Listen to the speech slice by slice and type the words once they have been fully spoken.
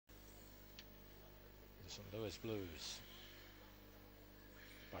St. Louis Blues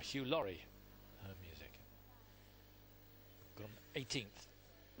by Hugh Laurie, her music. Gone 18th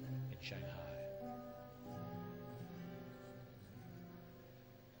in Shanghai.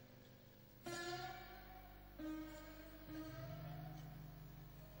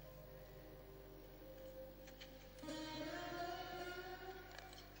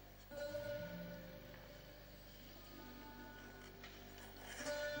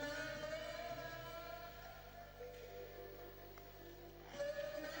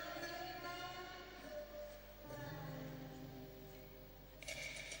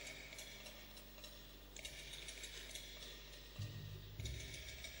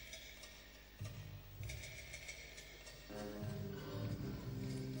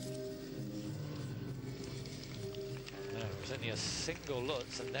 Only a single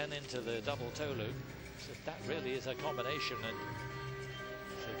Lutz and then into the double toe loop. So that really is a combination, and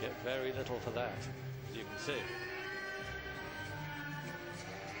she'll get very little for that, as you can see.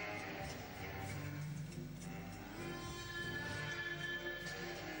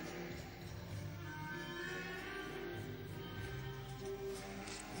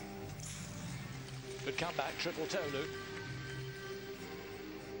 Good comeback, triple toe loop.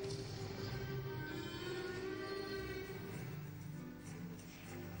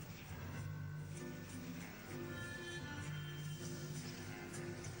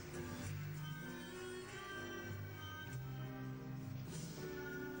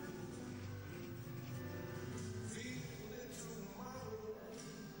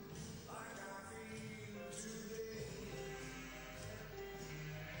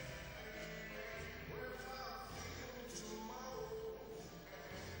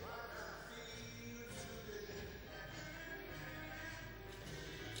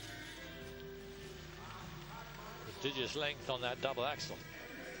 Prodigious length on that double axel.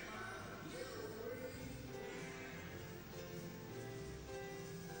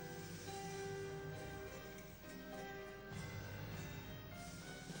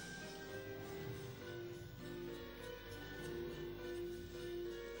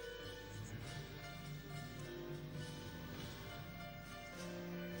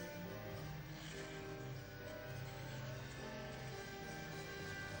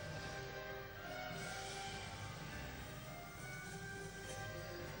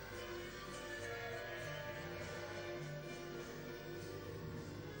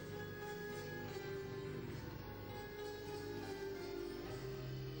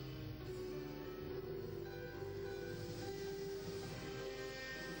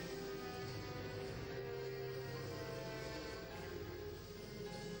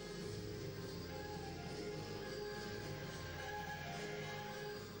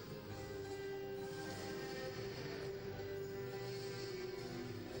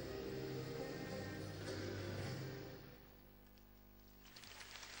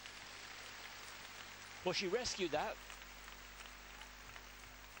 Well, she rescued that.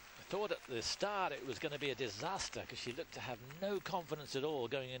 I thought at the start it was going to be a disaster because she looked to have no confidence at all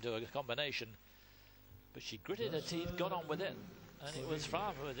going into a combination. But she gritted her teeth, got on with it, and it was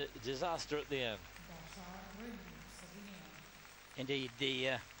far from a disaster at the end. Indeed,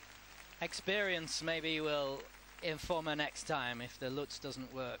 the experience maybe will inform her next time. If the Lutz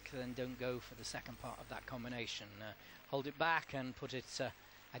doesn't work, then don't go for the second part of that combination. Hold it back and put it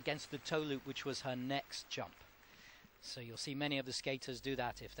against the toe loop, which was her next jump. So you'll see many of the skaters do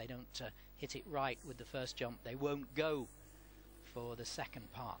that. If they don't hit it right with the first jump, they won't go for the second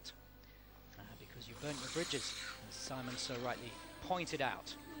part because you burnt your bridges, as Simon so rightly pointed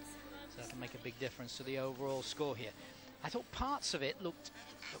out. So that'll make a big difference to the overall score here. I thought parts of it looked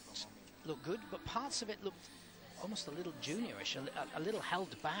good, but parts of it looked almost a little juniorish, a little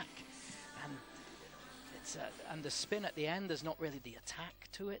held back, and and the spin at the end, there's not really the attack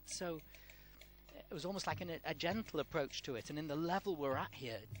to it, so it was almost like a gentle approach to it. And in the level we're at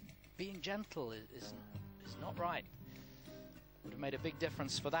here, being gentle is not right. Would have made a big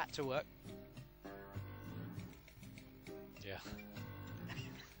difference for that to work. Yeah.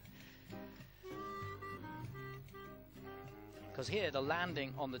 Because here the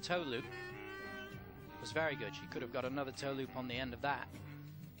landing on the toe loop was very good. She could have got another toe loop on the end of that.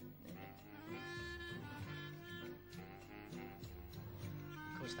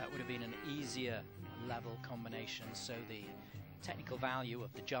 That would have been an easier level combination, so the technical value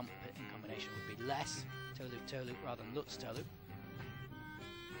of the jump in combination would be less toe loop rather than Lutz toe loop.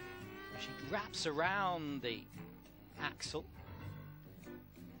 She wraps around the axle,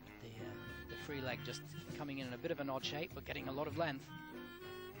 the free leg just coming in a bit of an odd shape but getting a lot of length.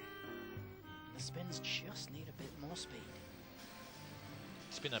 The spins just need a bit more speed.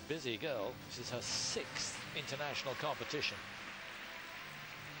 She's been a busy girl. This is her 6th international competition,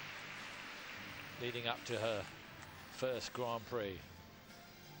 leading up to her first Grand Prix.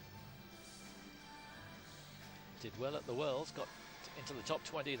 Did well at the Worlds, got into the top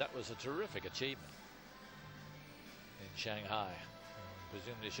 20. That was a terrific achievement in Shanghai.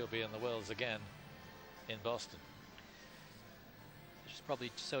 Presumably she'll be in the Worlds again in Boston. She's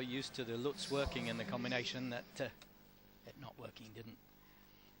probably so used to the Lutz working in the combination that it not working didn't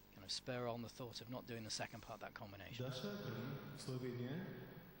kind of spur on the thought of not doing the second part of that combination. Dasa, Slovenia,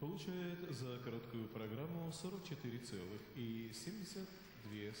 получает за короткую программу 44,72.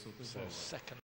 So second